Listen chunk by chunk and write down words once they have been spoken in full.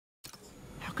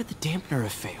could the dampener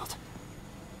have failed?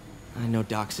 I know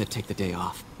Doc said take the day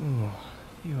off. Ooh,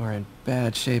 you are in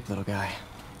bad shape, little guy.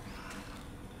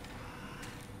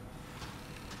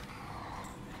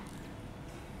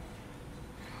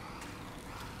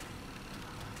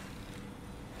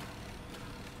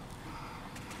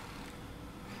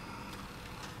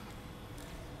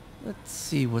 Let's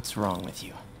see what's wrong with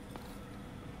you.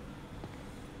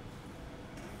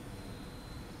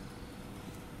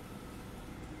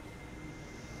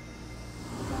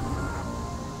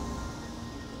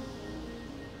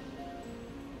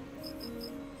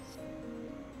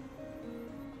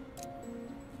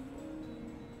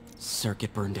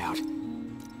 Circuit burned out.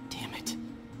 Damn it.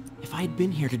 If I had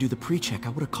been here to do the pre-check, I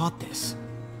would have caught this.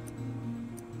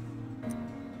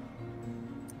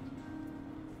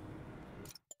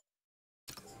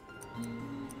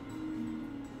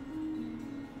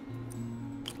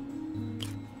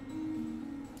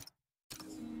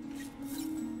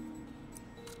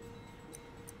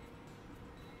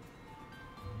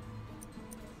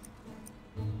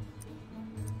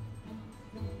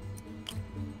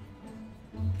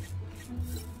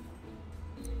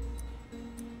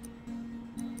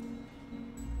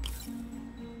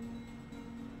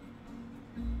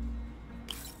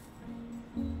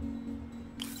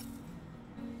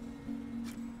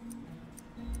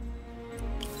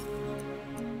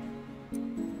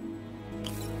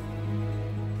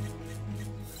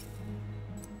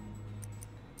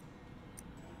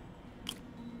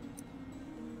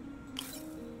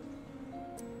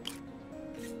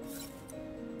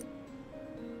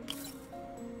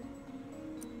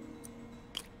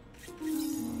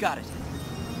 Got it.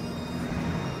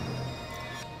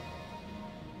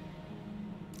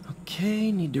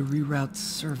 Okay, need to reroute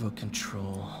servo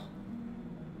control.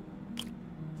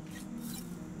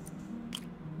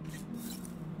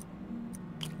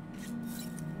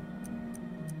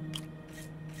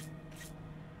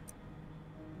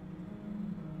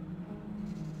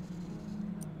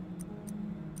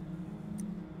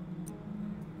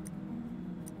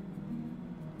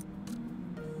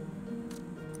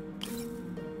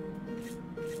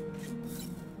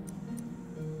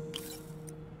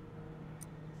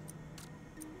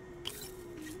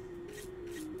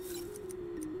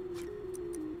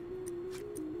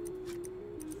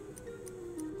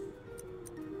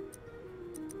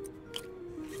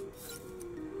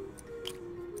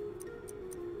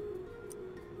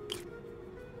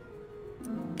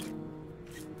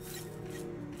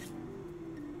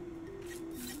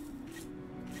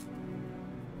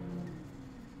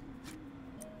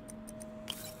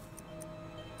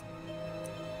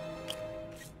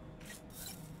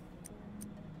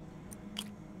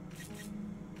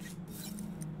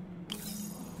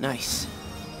 Nice.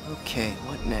 Okay,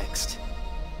 what next?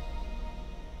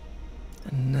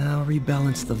 And now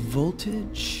rebalance the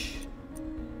voltage.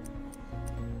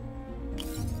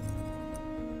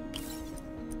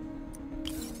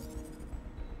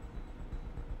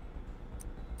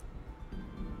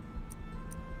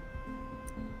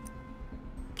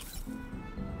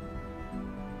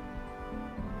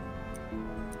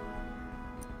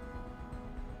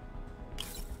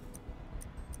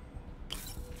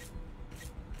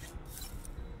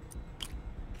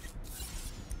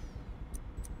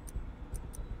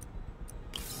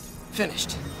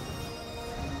 Finished.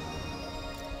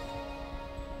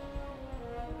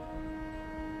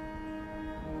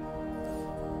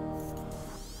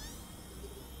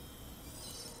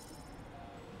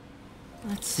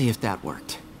 Let's see if that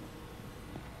worked.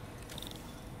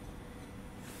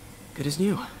 Good as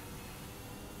new.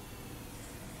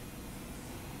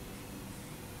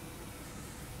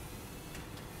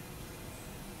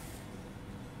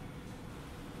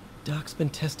 Doc's been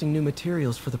testing new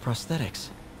materials for the prosthetics.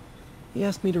 He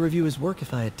asked me to review his work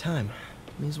if I had time.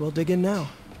 May as well dig in now.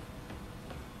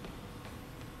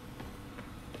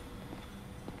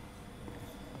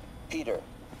 Peter,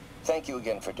 thank you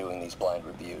again for doing these blind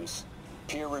reviews.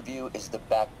 Peer review is the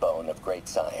backbone of great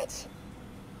science.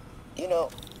 You know,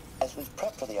 as we've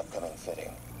prepped for the upcoming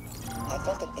fitting, I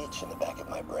felt an itch in the back of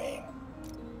my brain.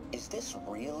 Is this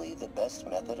really the best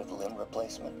method of limb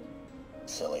replacement?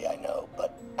 Silly, I know,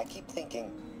 but I keep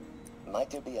thinking, might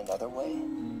there be another way?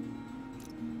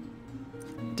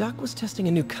 Doc was testing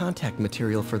a new contact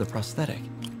material for the prosthetic.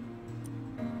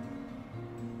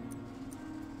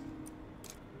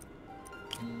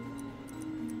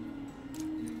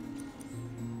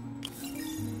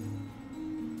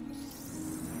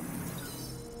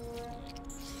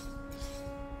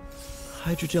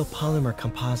 Hydrogel polymer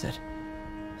composite.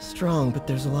 Strong, but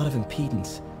there's a lot of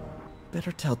impedance.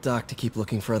 Better tell Doc to keep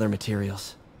looking for other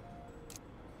materials.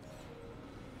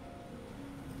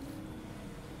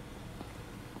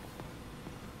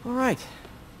 Alright.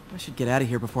 I should get out of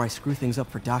here before I screw things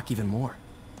up for Doc even more.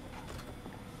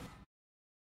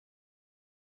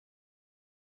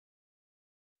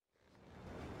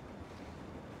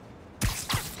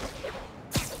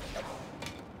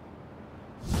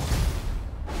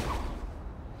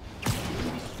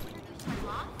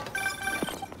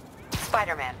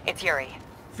 Spider-Man, it's Yuri.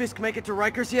 Fisk make it to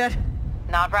Rikers yet?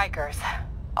 Not Rikers.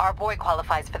 Our boy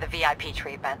qualifies for the VIP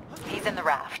treatment. He's in the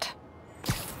raft.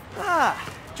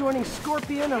 Ah! Joining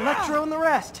Scorpion, Electro, and the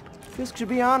rest. Fisk should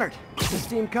be honored. It's an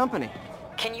esteemed company.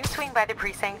 Can you swing by the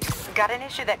precinct? Got an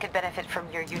issue that could benefit from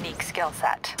your unique skill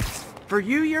set. For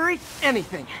you, Yuri,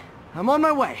 anything. I'm on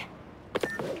my way.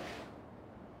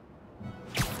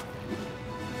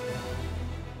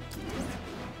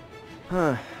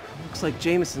 Huh. Looks like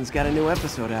Jameson's got a new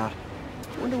episode out.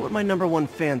 Wonder what my #1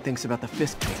 fan thinks about the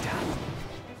Fisk takedown.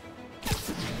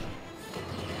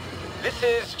 This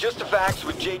is Just the Facts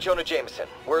with J. Jonah Jameson,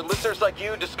 where listeners like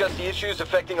you discuss the issues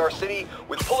affecting our city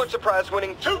with Pulitzer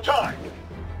Prize-winning two-time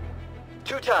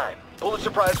Pulitzer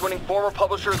Prize-winning former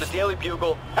publisher of the Daily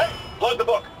Bugle. Hey, plug the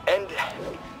book!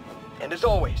 And as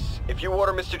always, if you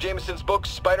order Mr. Jameson's books,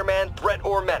 Spider-Man, Threat,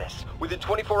 or Menace, within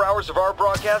 24 hours of our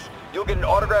broadcast, you'll get an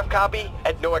autographed copy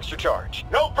at no extra charge.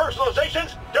 No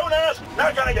personalizations, don't ask,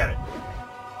 not gonna get it.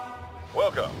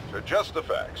 Welcome to Just the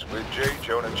Facts with J.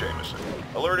 Jonah Jameson,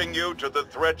 alerting you to the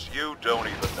threats you don't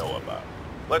even know about.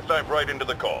 Let's dive right into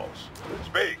the calls.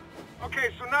 Speak. Okay,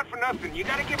 so not for nothing. You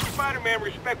gotta give Spider-Man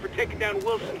respect for taking down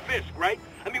Wilson Fisk, right?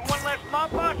 I mean, one less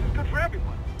mob boss is good for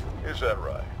everyone. Is that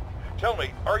right? Tell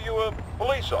me, are you a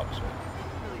police officer?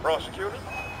 Prosecutor?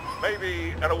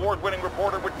 Maybe an award-winning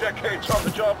reporter with decades on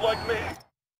the job like me?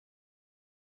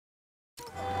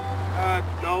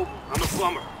 No, I'm a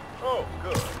plumber. Oh,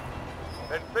 good.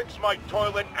 Then fix my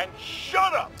toilet and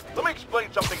shut up! Let me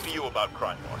explain something to you about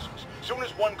crime bosses. Soon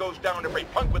as one goes down, every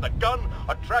punk with a gun,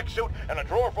 a tracksuit, and a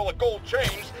drawer full of gold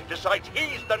chains decides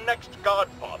he's the next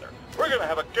godfather. We're gonna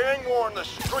have a gang war in the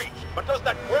streets, but does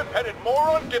that whip-headed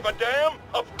moron give a damn?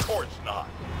 Of course not.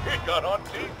 It got on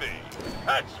TV.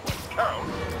 That's what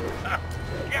counts.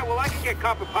 Yeah, well, I can get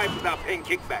copper pipe without paying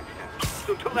kickbacks now.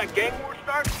 So until that gang war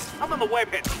starts, I'm on the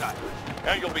webhead side.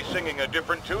 And you'll be singing a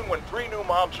different tune when 3 new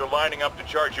mobs are lining up to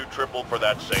charge you triple for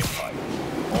that same pipe.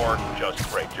 Or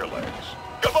just break your legs.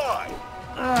 Goodbye!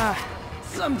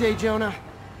 Someday, Jonah.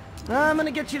 I'm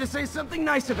gonna get you to say something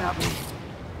nice about me.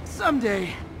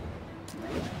 Someday.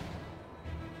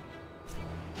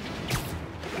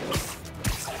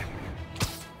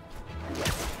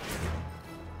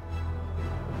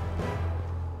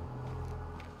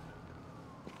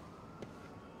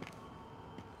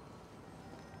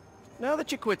 Now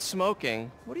that you quit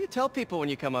smoking, what do you tell people when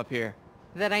you come up here?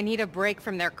 That I need a break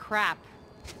from their crap.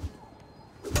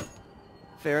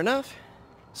 Fair enough.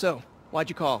 So, why'd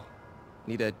you call?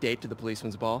 Need a date to the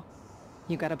policeman's ball?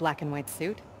 You got a black and white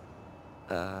suit?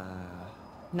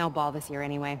 No ball this year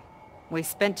anyway. We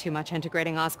spent too much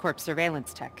integrating Oscorp's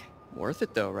surveillance tech. Worth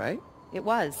it though, right? It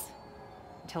was.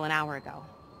 Until an hour ago.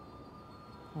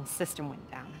 The system went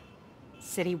down.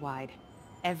 Citywide.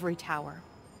 Every tower.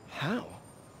 How?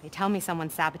 They tell me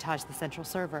someone sabotaged the central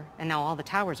server, and now all the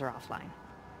towers are offline.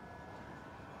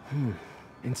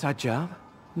 Inside job?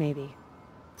 Maybe.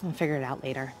 I'll figure it out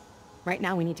later. Right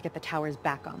now we need to get the towers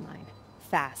back online.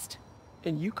 Fast.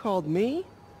 And you called me?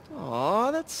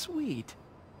 Aw, that's sweet.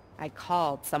 I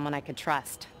called someone I could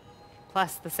trust.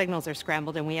 Plus, the signals are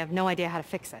scrambled and we have no idea how to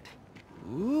fix it.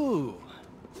 Ooh.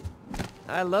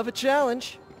 I love a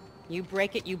challenge. You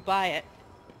break it, you buy it.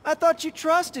 I thought you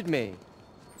trusted me.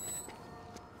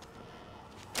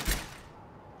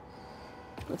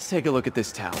 Let's take a look at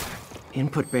this tower.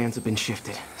 Input bands have been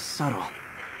shifted. Subtle.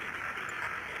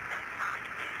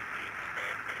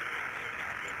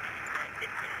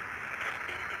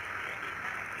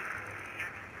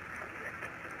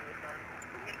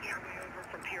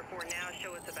 From Pier 4 now,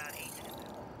 show us about 8.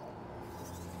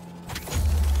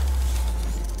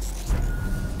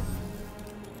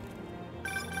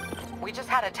 We just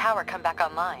had a tower come back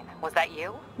online. Was that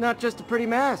you? Not just a pretty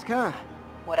mask, huh?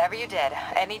 Whatever you did,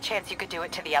 any chance you could do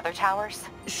it to the other towers?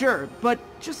 Sure, but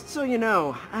just so you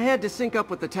know, I had to sync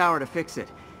up with the tower to fix it.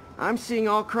 I'm seeing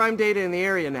all crime data in the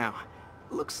area now.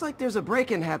 Looks like there's a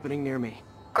break-in happening near me.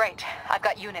 Great. I've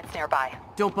got units nearby.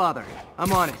 Don't bother.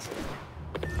 I'm on it.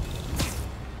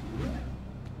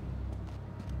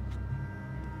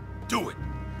 Do it!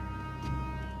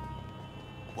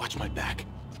 Watch my back.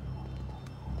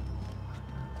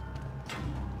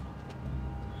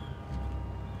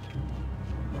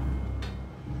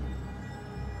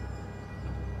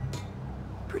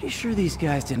 Pretty sure these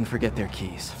guys didn't forget their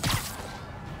keys.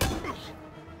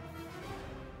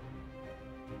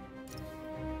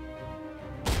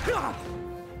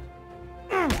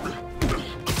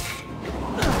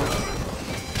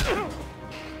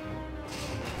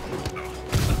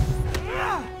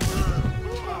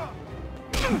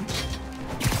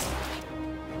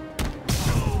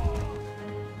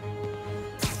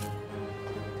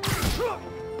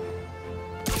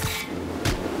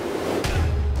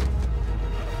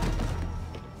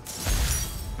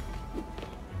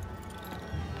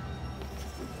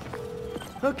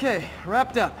 Okay,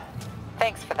 wrapped up.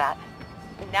 Thanks for that.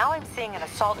 Now I'm seeing an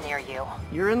assault near you.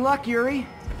 You're in luck, Yuri.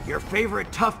 Your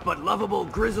favorite tough but lovable,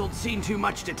 grizzled,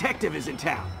 seen-too-much detective is in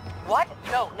town. What?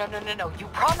 No. You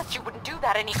promised you wouldn't do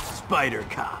that any— Spider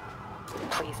Cop.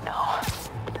 Please, no.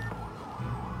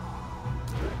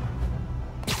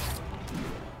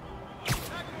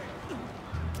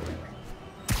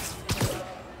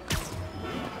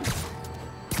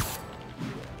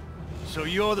 So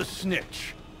you're the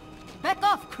snitch? Back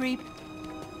off, creep.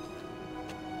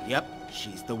 Yep,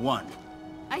 she's the one.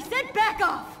 I said back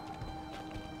off!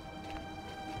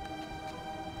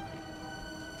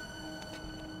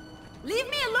 Leave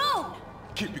me alone!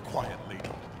 Keep it quiet, lady.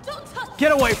 Don't touch—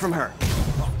 Get away from her!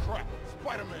 Oh, crap.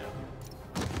 Spider-Man.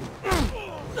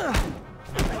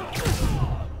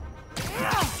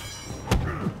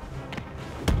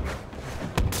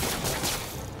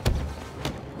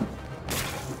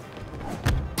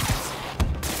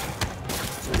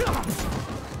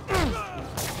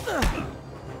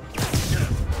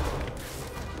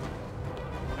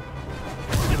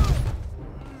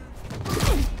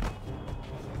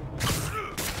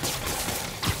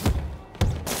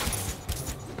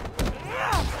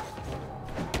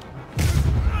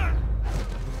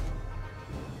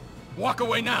 Walk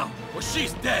away now, or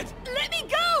she's dead! Let me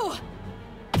go!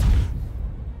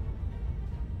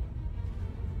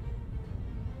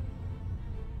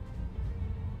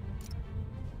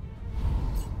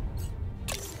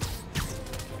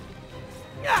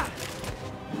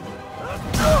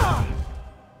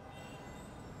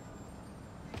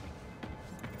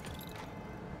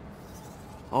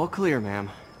 All clear, ma'am.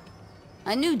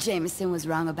 I knew Jameson was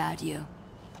wrong about you.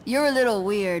 You're a little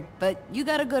weird, but you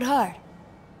got a good heart.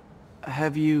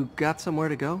 Have you got somewhere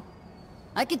to go?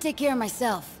 I can take care of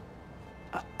myself.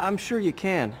 I'm sure you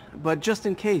can, but just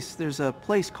in case, there's a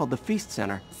place called the Feast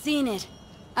Center. Seen it.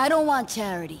 I don't want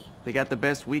charity. They got the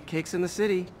best wheat cakes in the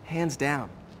city, hands down.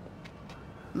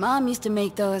 Mom used to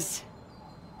make those.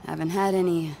 Haven't had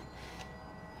any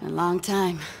in a long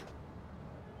time.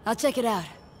 I'll check it out.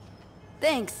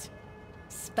 Thanks,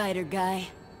 Spider Guy.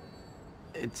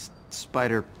 It's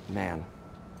Spider-Man.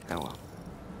 Oh well.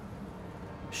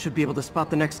 Should be able to spot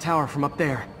the next tower from up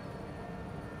there.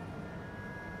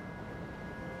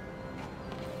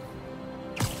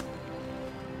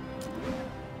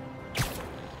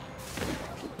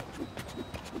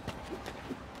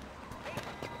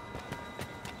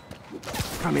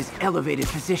 From his elevated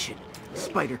position,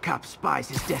 Spider Cop spies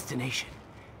his destination.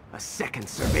 A second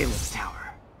surveillance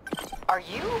tower. Are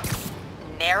you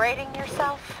narrating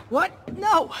yourself? What?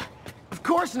 No! Of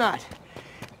course not!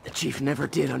 The Chief never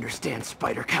did understand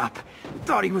Spider Cop.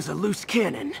 Thought he was a loose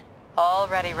cannon.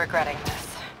 Already regretting this.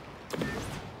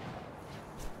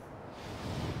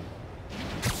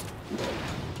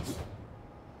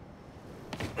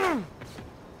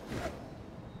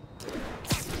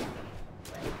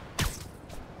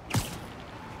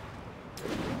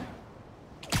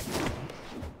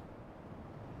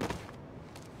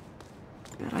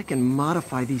 Bet I can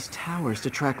modify these towers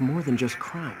to track more than just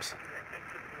crimes.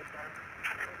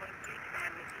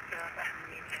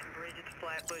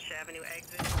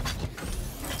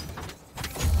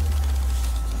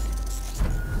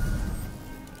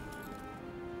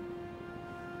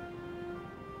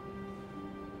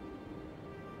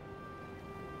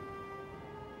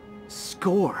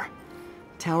 Score!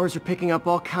 Towers are picking up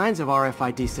all kinds of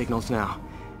RFID signals now,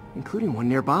 including one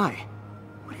nearby.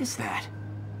 What is that?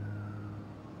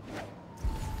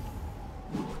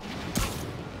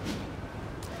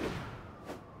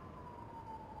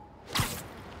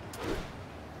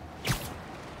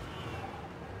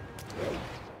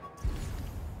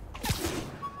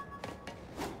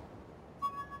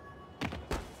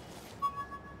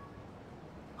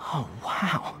 Oh,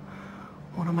 wow.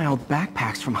 One of my old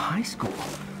backpacks from high school.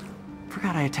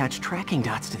 Forgot I attached tracking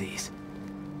dots to these.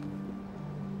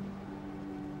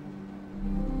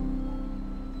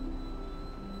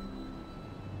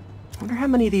 Wonder how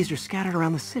many of these are scattered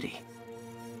around the city.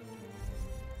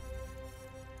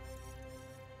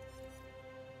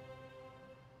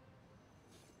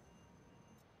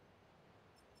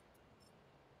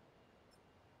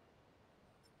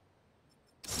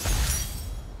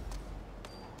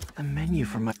 The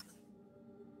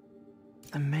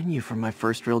menu from my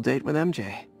first real date with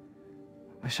MJ.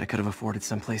 Wish I could have afforded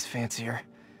someplace fancier.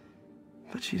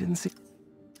 But she didn't see...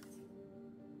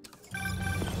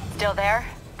 Still there?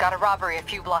 Got a robbery a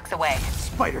few blocks away.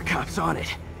 Spider Cop's on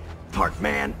it. Part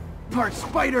man, part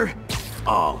spider,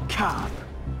 all cop.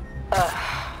 Ugh.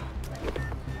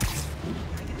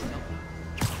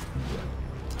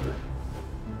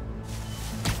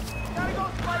 I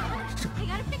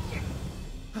got a picture.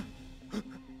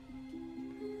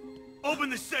 Open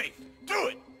the safe! Do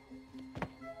it!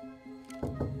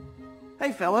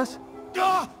 Hey, fellas.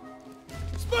 Ah!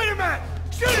 Spider-Man!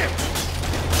 Shoot him!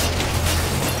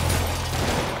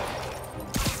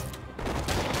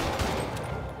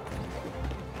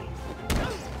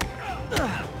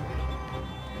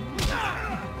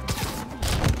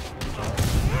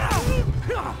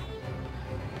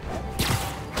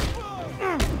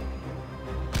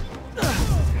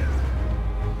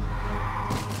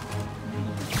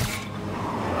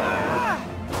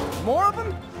 More of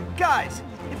them? Guys,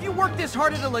 if you worked this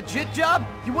hard at a legit job,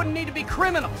 you wouldn't need to be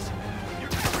criminals. You're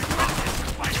gonna regret this,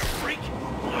 spider freak!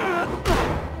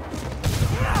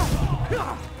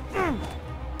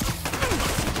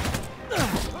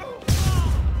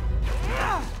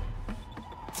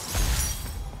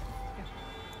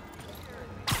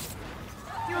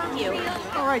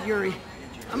 All right, Yuri.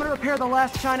 I'm gonna repair the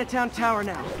last Chinatown tower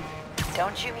now.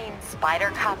 Don't you mean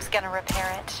Spider Cop's gonna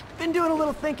repair it? Been doing a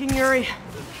little thinking, Yuri.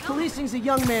 Policing's a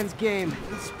young man's game.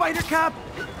 And Spider Cop,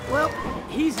 well,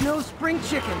 he's no spring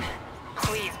chicken.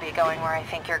 Please be going where I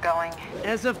think you're going.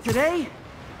 As of today,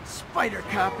 Spider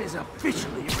Cop is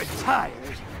officially retired.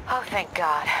 Oh, thank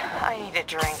God. I need a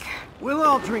drink. We'll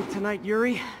all drink tonight,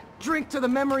 Yuri. Drink to the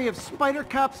memory of Spider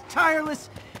Cop's tireless...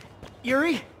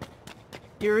 Yuri?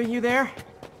 Yuri, you there?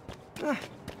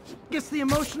 Guess the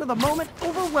emotion of the moment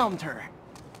overwhelmed her.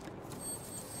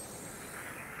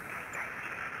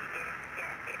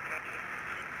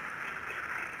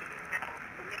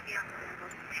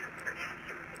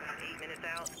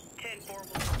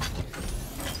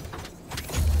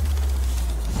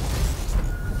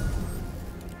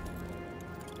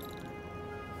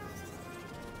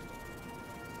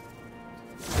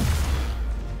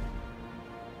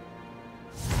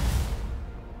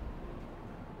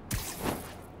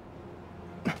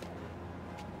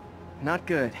 Not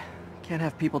good. Can't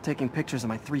have people taking pictures of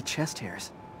my 3 chest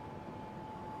hairs.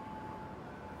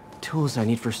 Tools I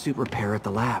need for suit repair at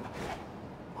the lab.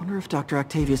 Wonder if Dr.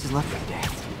 Octavius has left for the day.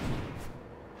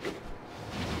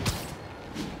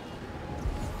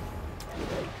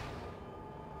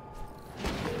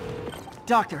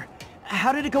 Doctor,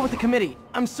 how did it go with the committee?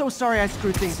 I'm so sorry I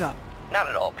screwed things up. Not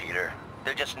at all, Peter.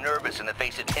 They're just nervous in the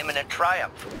face of imminent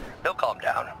triumph. They'll calm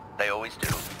down. They always do.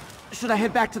 Should I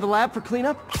head back to the lab for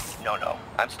cleanup? No.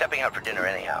 I'm stepping out for dinner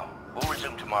anyhow. We'll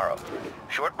resume tomorrow.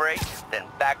 Short break, then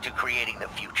back to creating the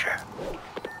future.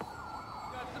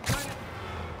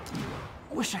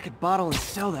 Wish I could bottle and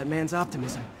sell that man's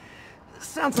optimism.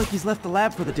 Sounds like he's left the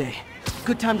lab for the day.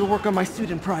 Good time to work on my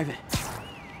suit in private.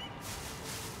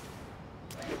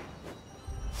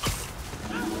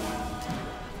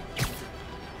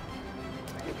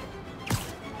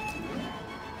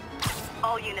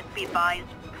 All units be advised.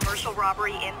 Commercial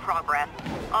robbery in progress.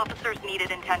 Officers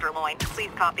needed in Tenderloin.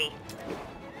 Please copy.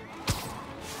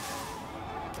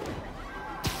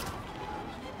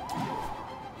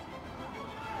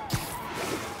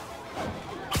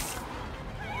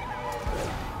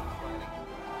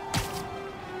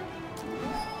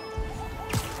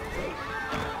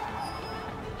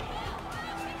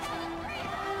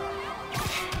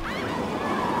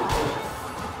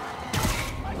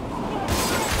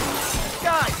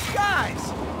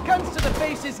 Guys! Guns to the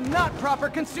face is not proper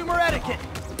consumer etiquette!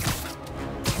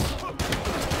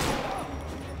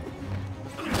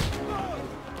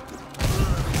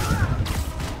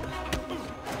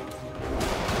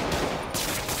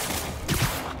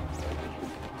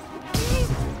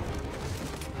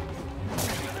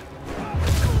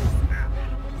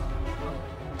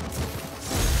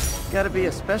 Gotta be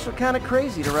a special kind of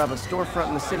crazy to rob a storefront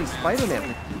in the city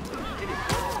Spider-Man.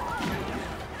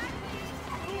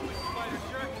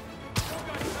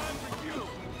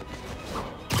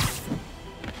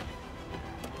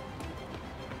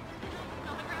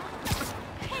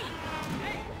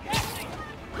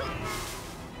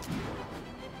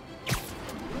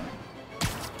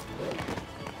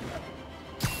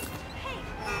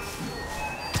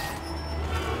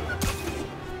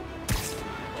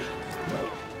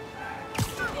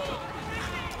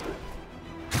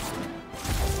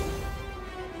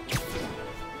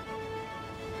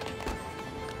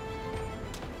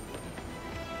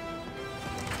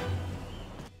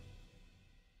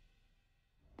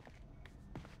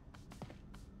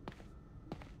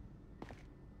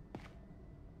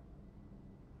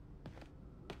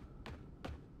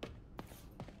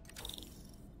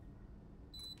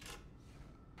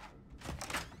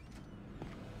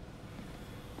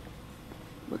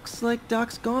 Looks like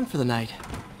Doc's gone for the night.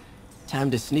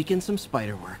 Time to sneak in some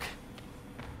spider work.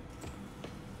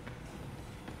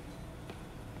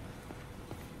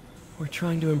 We're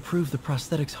trying to improve the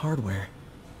prosthetics hardware.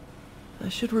 I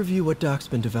should review what Doc's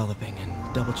been developing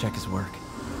and double-check his work.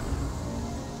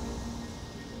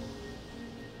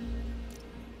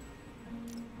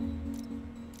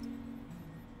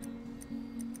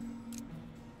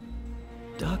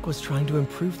 Doc was trying to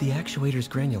improve the actuator's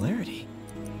granularity.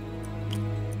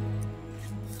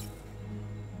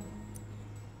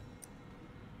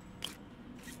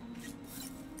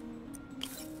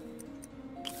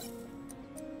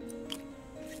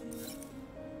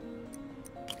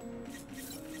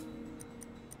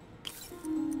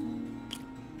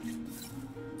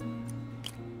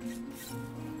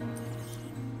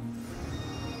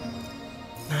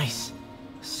 Nice.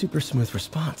 Super smooth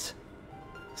response.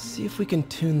 See if we can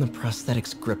tune the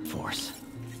prosthetic's grip force.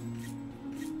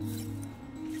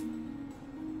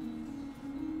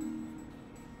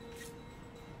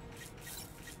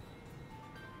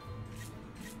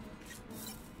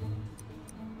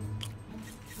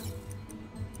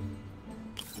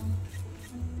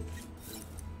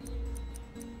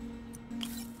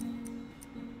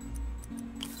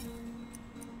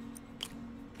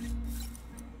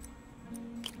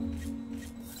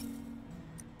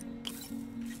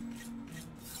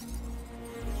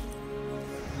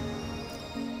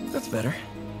 That's better.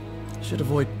 Should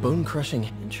avoid bone crushing.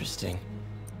 Interesting.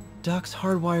 Doc's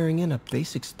hardwiring in a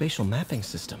basic spatial mapping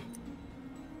system.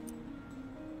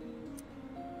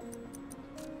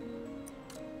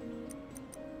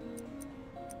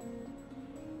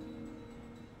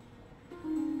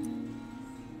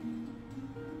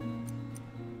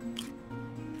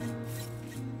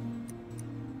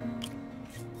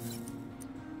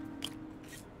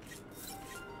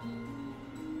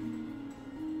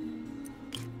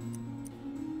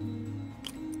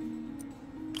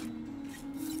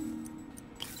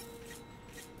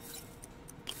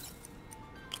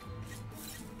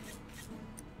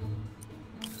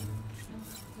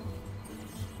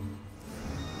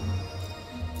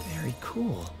 Very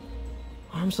cool.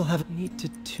 Arms will have need to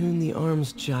tune the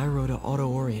arm's gyro to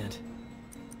auto-orient.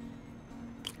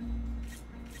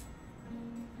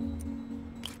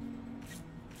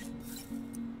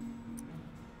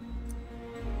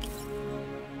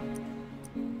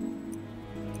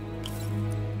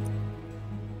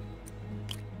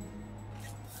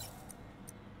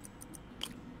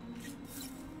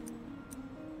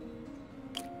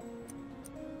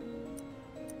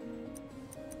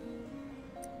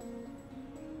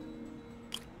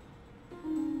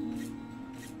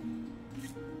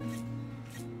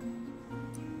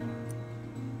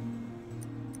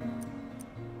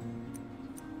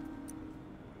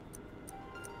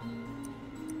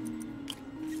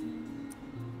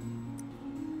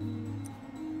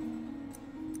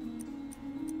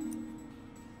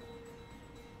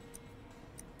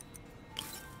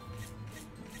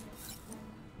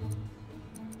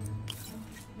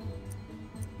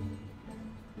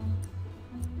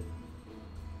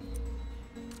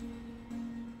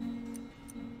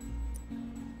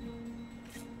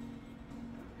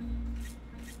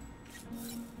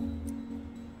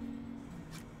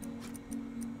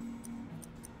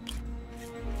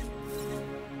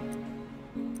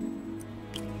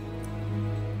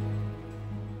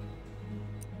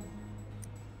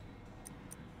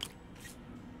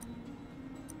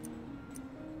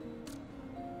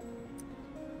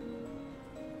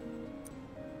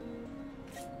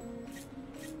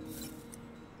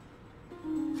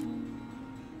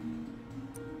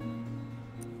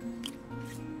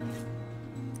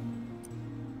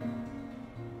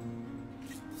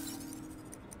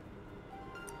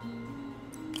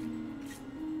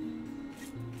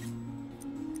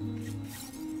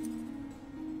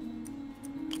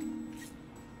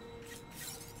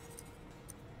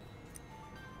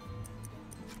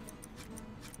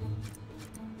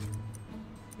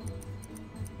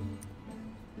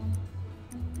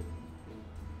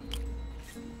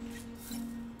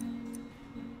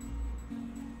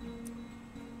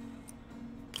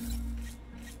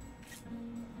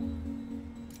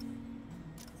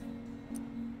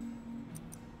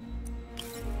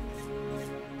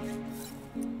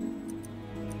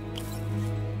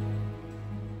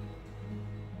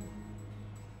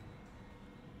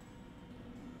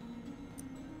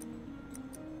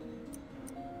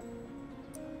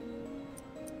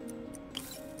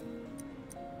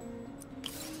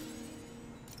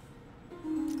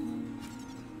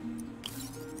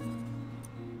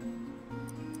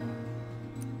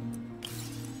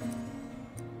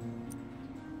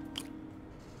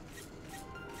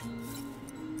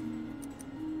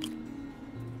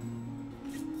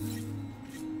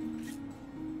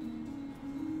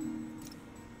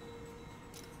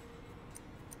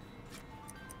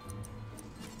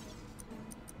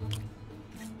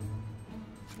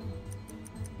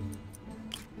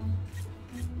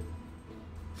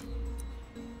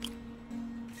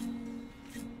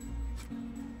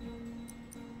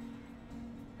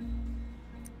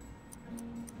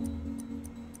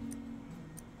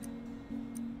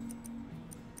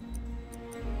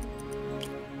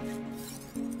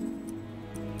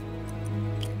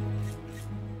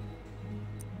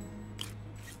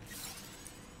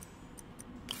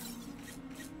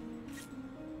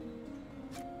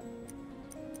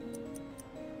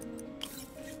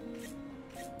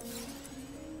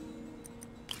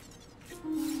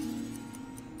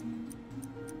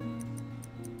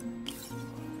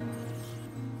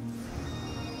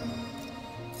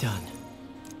 Done.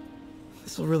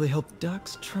 This will really help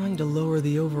Ducks trying to lower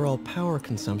the overall power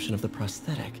consumption of the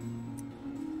prosthetic.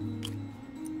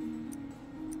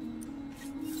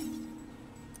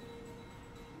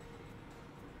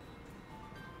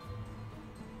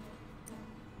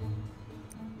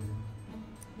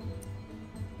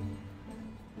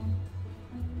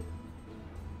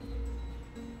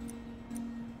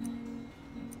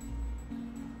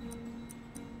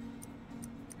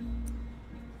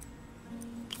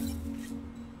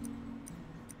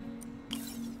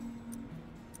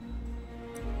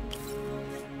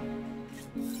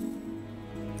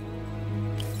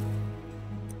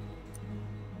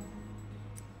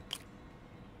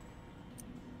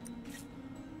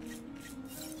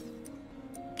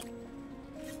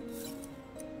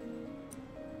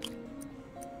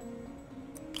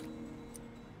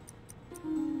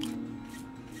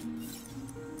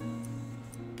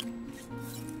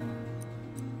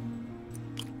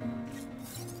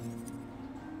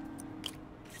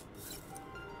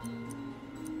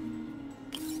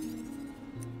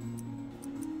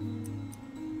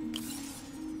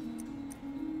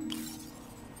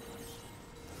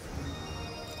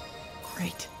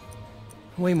 Great.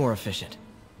 Way more efficient.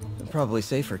 And probably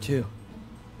safer, too.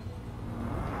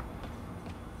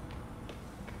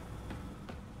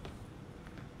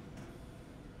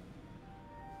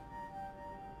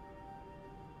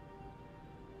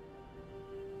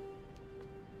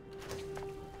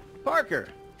 Parker!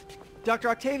 Dr.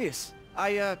 Octavius,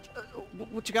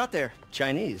 what you got there?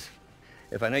 Chinese.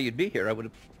 If I know you'd be here, I would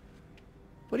have...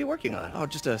 What are you working on? Oh,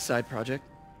 just a side project.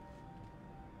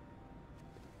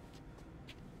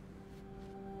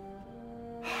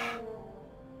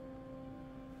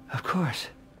 Of course.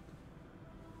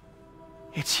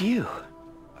 It's you.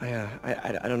 I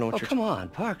don't know what you're... Oh, come on,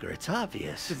 Parker, it's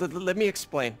obvious. Let me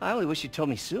explain. I only wish you told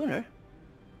me sooner.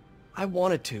 I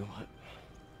wanted to,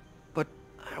 but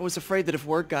I was afraid that if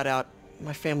word got out,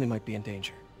 my family might be in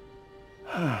danger.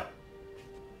 Huh.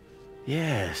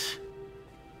 Yes.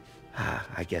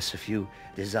 I guess if you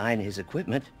design his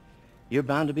equipment, you're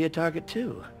bound to be a target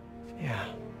too. Yeah.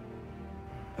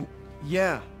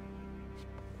 Yeah.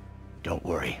 Don't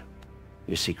worry.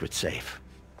 Your secret's safe.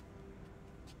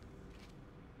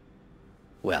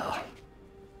 Well,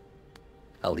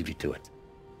 I'll leave you to it.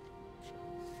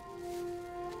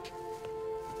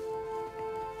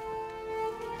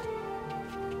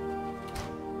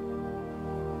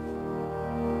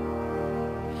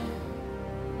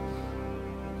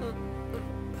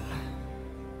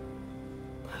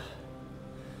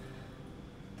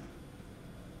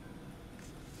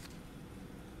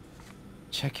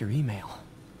 Check your email.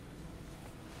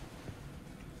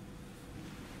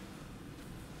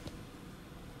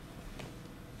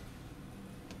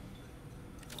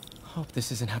 Hope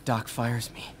this isn't how Doc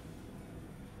fires me.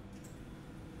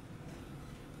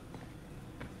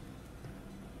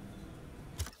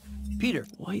 Peter.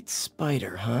 White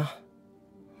spider, huh?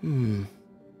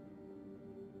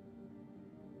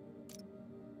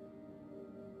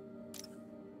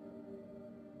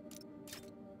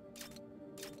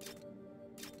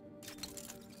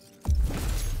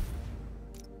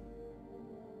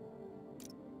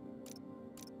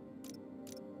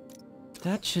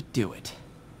 That should do it.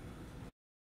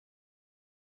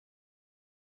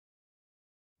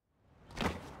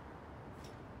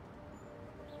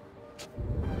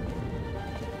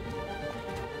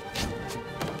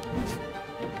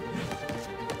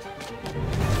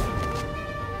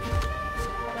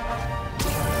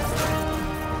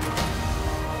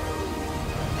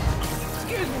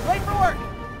 Excuse me, late for work!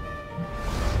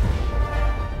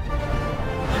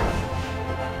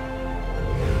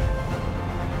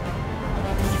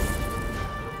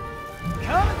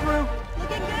 Coming through!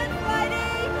 Looking good, Spidey!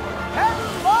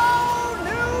 Hello,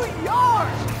 New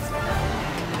York!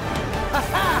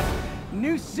 Haha!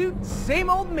 New suit, same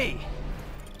old me.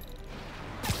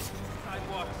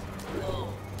 Sidewalks.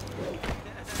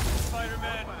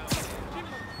 Spider-Man.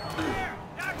 Here!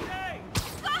 Doctor!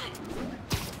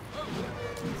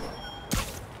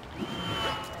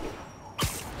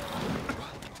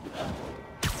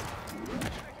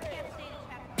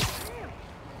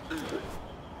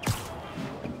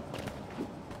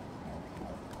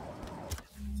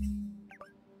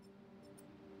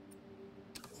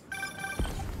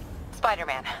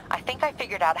 Spider-Man, I think I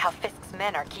figured out how Fisk's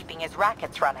men are keeping his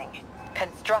rackets running.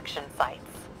 Construction sites.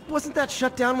 Wasn't that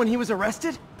shut down when he was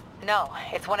arrested? No,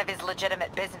 it's one of his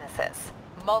legitimate businesses.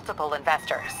 Multiple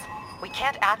investors. We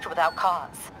can't act without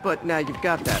cause. But now you've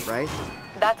got that, right?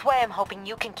 That's why I'm hoping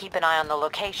you can keep an eye on the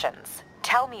locations.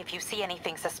 Tell me if you see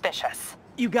anything suspicious.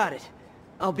 You got it.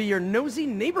 I'll be your nosy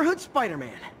neighborhood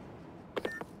Spider-Man.